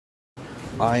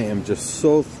I am just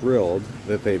so thrilled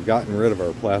that they've gotten rid of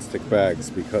our plastic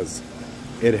bags, because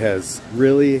it has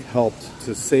really helped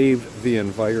to save the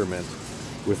environment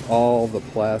with all the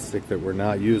plastic that we're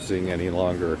not using any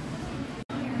longer.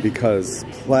 Because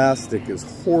plastic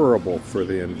is horrible for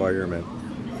the environment.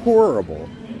 Horrible.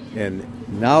 And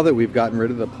now that we've gotten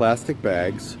rid of the plastic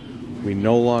bags, we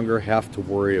no longer have to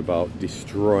worry about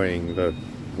destroying the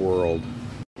world.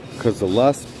 Because the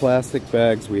less plastic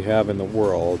bags we have in the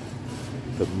world,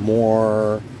 the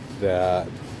more that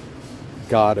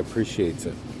God appreciates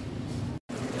it.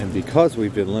 And because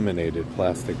we've eliminated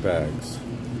plastic bags,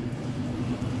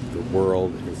 the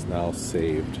world is now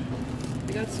saved.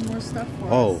 I got some more stuff for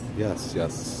us. Oh, yes,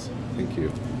 yes. Thank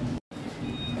you.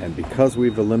 And because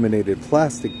we've eliminated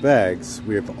plastic bags,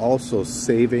 we are also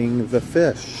saving the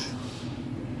fish.